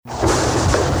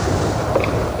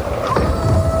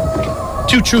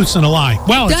2 truths and a lie.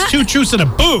 Well, it's 2 truths and a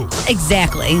boo.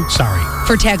 Exactly. Sorry.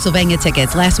 For Tagsylvania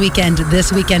tickets. Last weekend,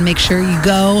 this weekend, make sure you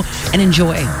go and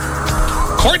enjoy.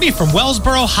 Courtney from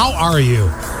Wellsboro, how are you?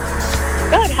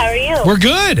 Good, how are you? We're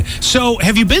good. So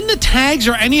have you been to Tags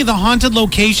or any of the haunted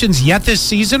locations yet this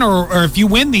season? Or if you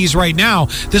win these right now,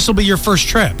 this will be your first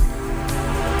trip?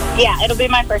 Yeah, it'll be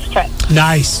my first trip.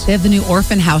 Nice. They have the new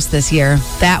orphan house this year.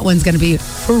 That one's going to be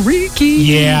freaky.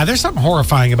 Yeah, there's something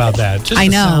horrifying about that. Just I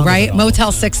the know, sound of right? it all.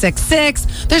 Motel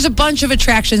 666. There's a bunch of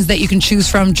attractions that you can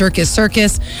choose from. Jerkis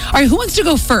Circus. All right, who wants to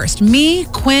go first? Me,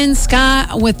 Quinn,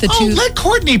 Scott, with the Oh, two. let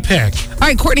Courtney pick. All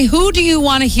right, Courtney, who do you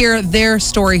want to hear their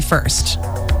story first?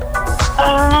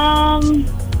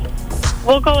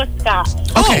 We'll go with Scott.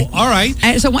 Okay, all right.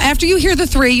 And so after you hear the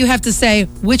three, you have to say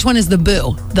which one is the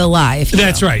boo, the lie. If you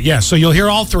That's will. right. Yeah. So you'll hear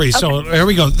all three. So here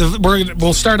we go.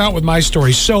 We'll start out with my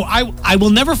story. So I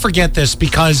will never forget this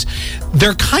because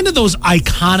they're kind of those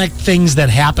iconic things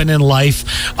that happen in life.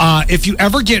 If you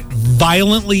ever get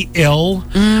violently ill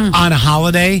on a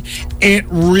holiday, it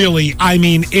really,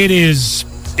 it is.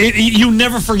 You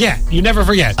never forget. You never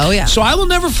forget. Oh, yeah. So I will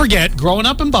never forget growing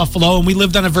up in Buffalo, and we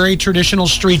lived on a very traditional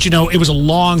street. You know, it was a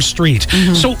long street.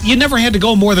 So you never had to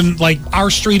go more than like our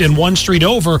street and one street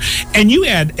over, and you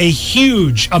had a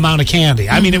huge amount of candy.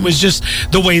 I mean, it was just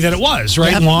the way that it was,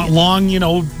 right? Yep. Long,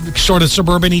 sort of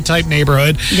suburban-y type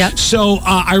neighborhood. Yep. So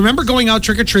I remember going out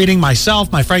trick-or-treating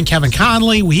myself, my friend Kevin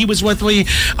Conley, he was with me.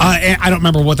 And I don't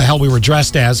remember what the hell we were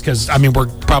dressed as because, we're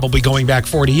probably going back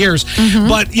 40 years.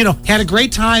 But, had a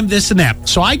great time, this and that.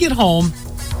 So I get home.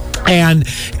 And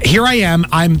here I am.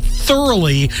 I'm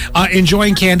thoroughly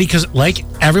enjoying candy because, like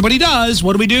everybody does,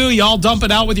 what do? You all dump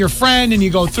it out with your friend and you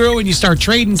go through and you start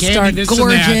trading candy. Start this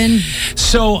gorging. And that.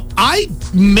 So I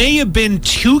may have been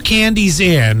 2 candies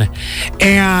in,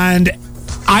 and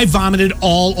I vomited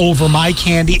all over my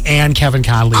candy and Kevin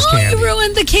Conley's candy. You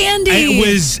ruined the candy. It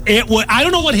was. I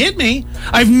don't know what hit me.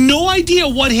 I have no idea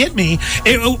what hit me.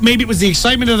 Maybe it was the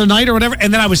excitement of the night or whatever.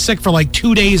 And then I was sick for like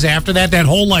 2 days after that. That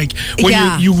whole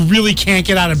when you really can't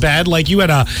get out of bed. Like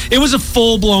it was a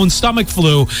full blown stomach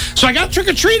flu. So I got trick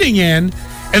or treating in.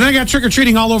 And then I got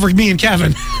trick-or-treating all over me and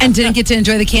Kevin. And didn't get to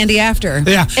enjoy the candy after.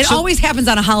 Yeah. It always happens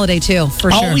on a holiday, too, for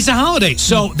sure. Always a holiday.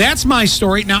 So that's my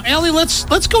story. Now, Allie, let's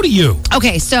go to you.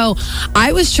 Okay, so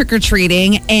I was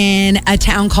trick-or-treating in a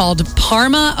town called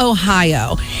Parma,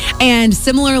 Ohio. And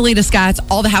similarly to Scott's,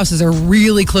 all the houses are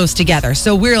really close together.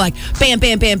 So we're like, bam,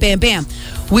 bam, bam, bam, bam.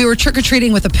 We were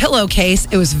trick-or-treating with a pillowcase.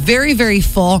 It was very, very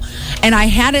full. And I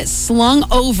had it slung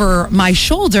over my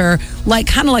shoulder,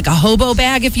 kind of like a hobo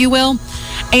bag, if you will.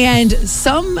 And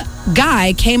some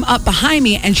guy came up behind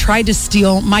me and tried to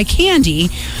steal my candy.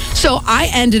 So I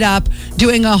ended up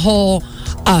doing a whole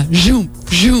zoom,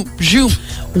 zoom, zoom,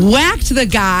 whacked the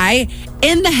guy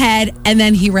in the head, and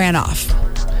then he ran off.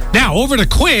 Now, over to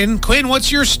Quinn. Quinn,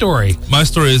 what's your story? My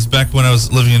story is back when I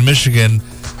was living in Michigan.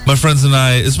 My friends and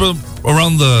I, it's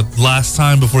around the last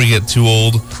time before you get too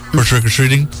old for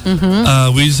trick-or-treating.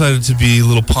 We decided to be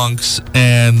little punks,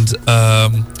 and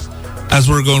as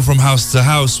we were going from house to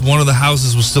house, one of the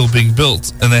houses was still being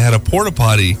built, and they had a porta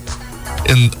potty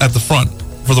at the front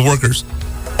for the workers.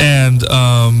 And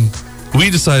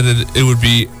we decided it would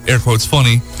be, air quotes,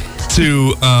 funny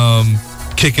to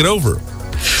kick it over.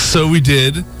 So we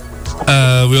did.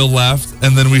 We all laughed,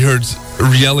 and then we heard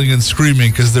yelling and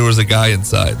screaming because there was a guy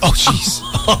inside. Oh, jeez.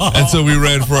 And so we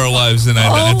ran for our lives, and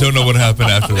I don't know what happened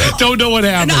after that. Don't know what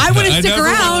happened. And I wouldn't stick never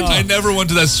around. I never went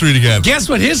to that street again. Guess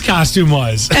what his costume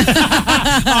was? All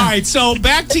right, so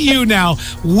back to you now.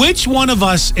 Which one of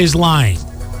us is lying?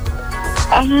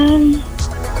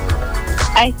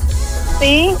 I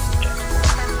think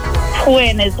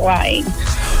Quinn is lying.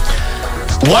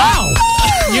 Wow.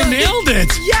 You nailed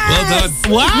it. Yes.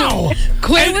 Well Wow. done.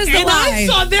 Quinn was the and lie. I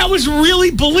thought that was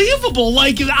really believable.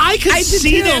 I could did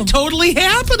see too. that totally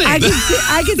happening. I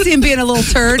could see him being a little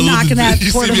turd, knocking that Did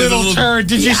you see porta me A as a little turd.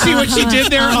 Did you see what she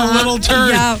did there? A little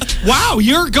turd. Yeah. Wow,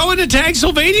 you're going to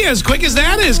Tagsylvania as quick as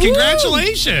that is.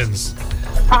 Congratulations.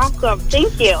 Awesome.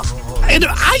 Thank you. And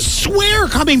I swear,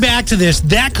 coming back to this,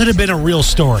 that could have been a real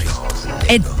story.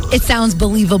 It sounds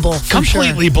believable. For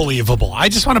Completely believable. I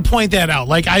just want to point that out.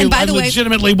 I And by the way-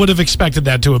 legitimately would have expected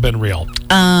that to have been real.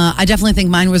 I definitely think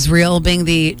mine was real. Being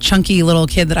the chunky little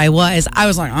kid that I was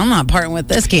like, I'm not parting with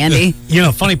this candy.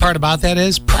 Funny part about that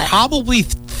is probably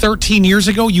 13 years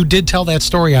ago, you did tell that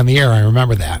story on the air. I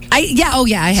remember that.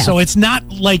 I have. So it's not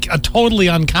like a totally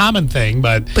uncommon thing,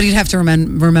 but But you'd have to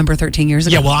remember 13 years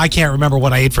ago. yeah, well, I can't remember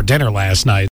what I ate for dinner last night.